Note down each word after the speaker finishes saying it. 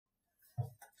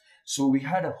So we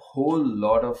had a whole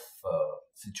lot of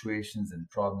situations and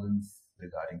problems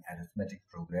regarding arithmetic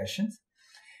progressions.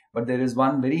 But there is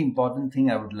one very important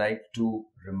thing I would like to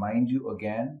remind you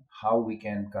again, how we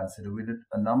can consider. We did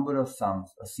a number of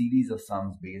sums, a series of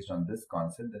sums based on this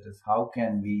concept. That is, how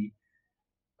can we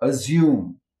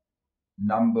assume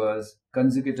numbers,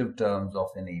 consecutive terms of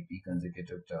an AP,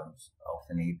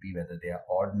 whether they are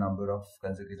odd number of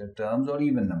consecutive terms or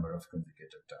even number of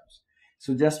consecutive terms.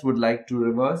 So just would like to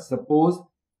reverse. Suppose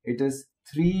it is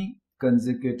 3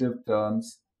 consecutive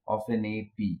terms of an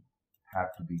AP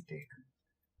have to be taken.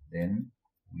 Then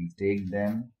we take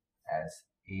them as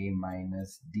A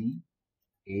minus D,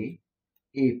 A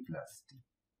plus D.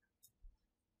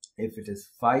 If it is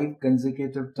 5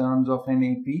 consecutive terms of an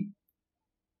AP,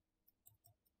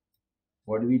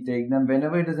 what do we take them?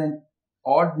 Whenever it is an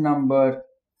odd number,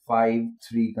 5,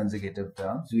 3 consecutive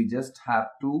terms, we just have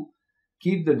to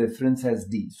keep the difference as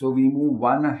D. So we move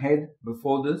 1 ahead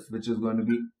before this, which is going to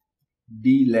be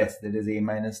D less, that is A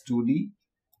minus 2D,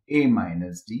 A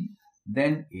minus D,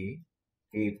 then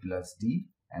A plus D,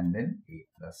 and then A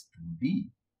plus 2D.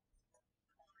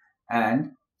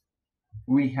 And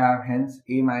we have hence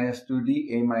A minus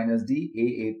 2D, A minus D,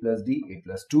 A plus D, A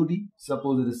plus 2D.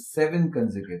 Suppose it is 7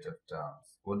 consecutive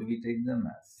terms. What do we take them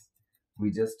as?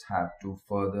 We just have to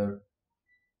further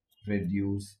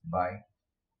reduce by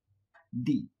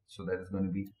D. So that is going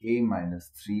to be A minus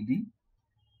 3D,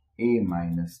 A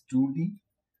minus 2D,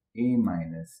 A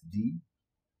minus D,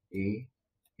 A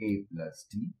plus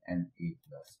D, and A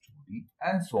plus 2D,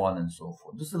 and so on and so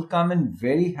forth. This will come in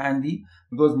very handy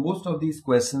because most of these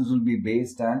questions will be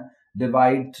based on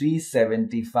divide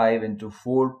 375 into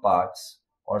 4 parts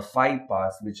or 5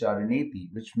 parts which are in AP,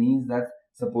 which means that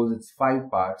suppose it's 5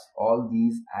 parts, all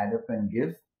these add up and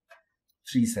give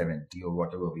 370 or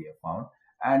whatever we have found.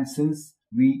 And since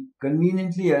we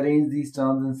conveniently arrange these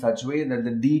terms in such a way that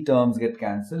the D terms get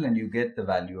cancelled and you get the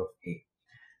value of A.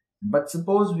 But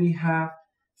suppose we have,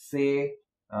 say,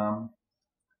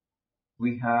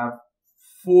 we have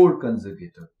 4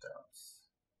 consecutive terms.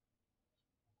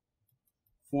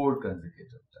 4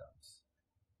 consecutive terms.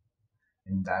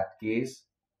 In that case,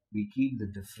 we keep the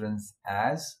difference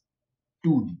as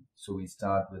 2D. So we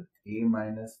start with A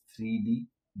minus 3D,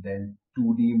 then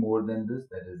 2D more than this,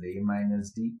 that is A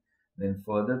minus D, then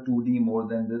further 2D more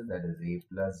than this, that is A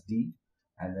plus D,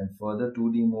 and then further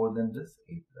 2D more than this,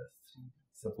 A plus 3D.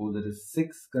 Suppose it is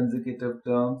 6 consecutive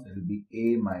terms, it will be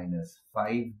A minus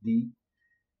 5D,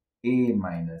 A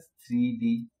minus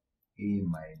 3D, A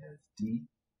minus D,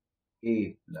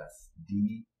 A plus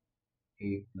D,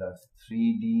 A plus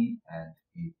 3D, and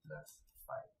A plus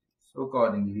 5D. So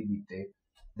accordingly, we take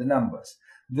the numbers.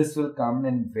 This will come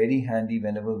in very handy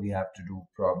whenever we have to do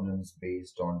problems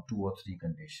based on 2 or 3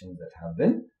 conditions that have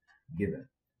been given.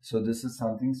 So this is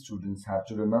something students have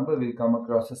to remember. We'll come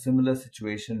across a similar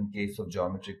situation in case of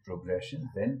geometric progression.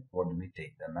 Then what do we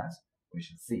take them as? We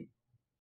shall see.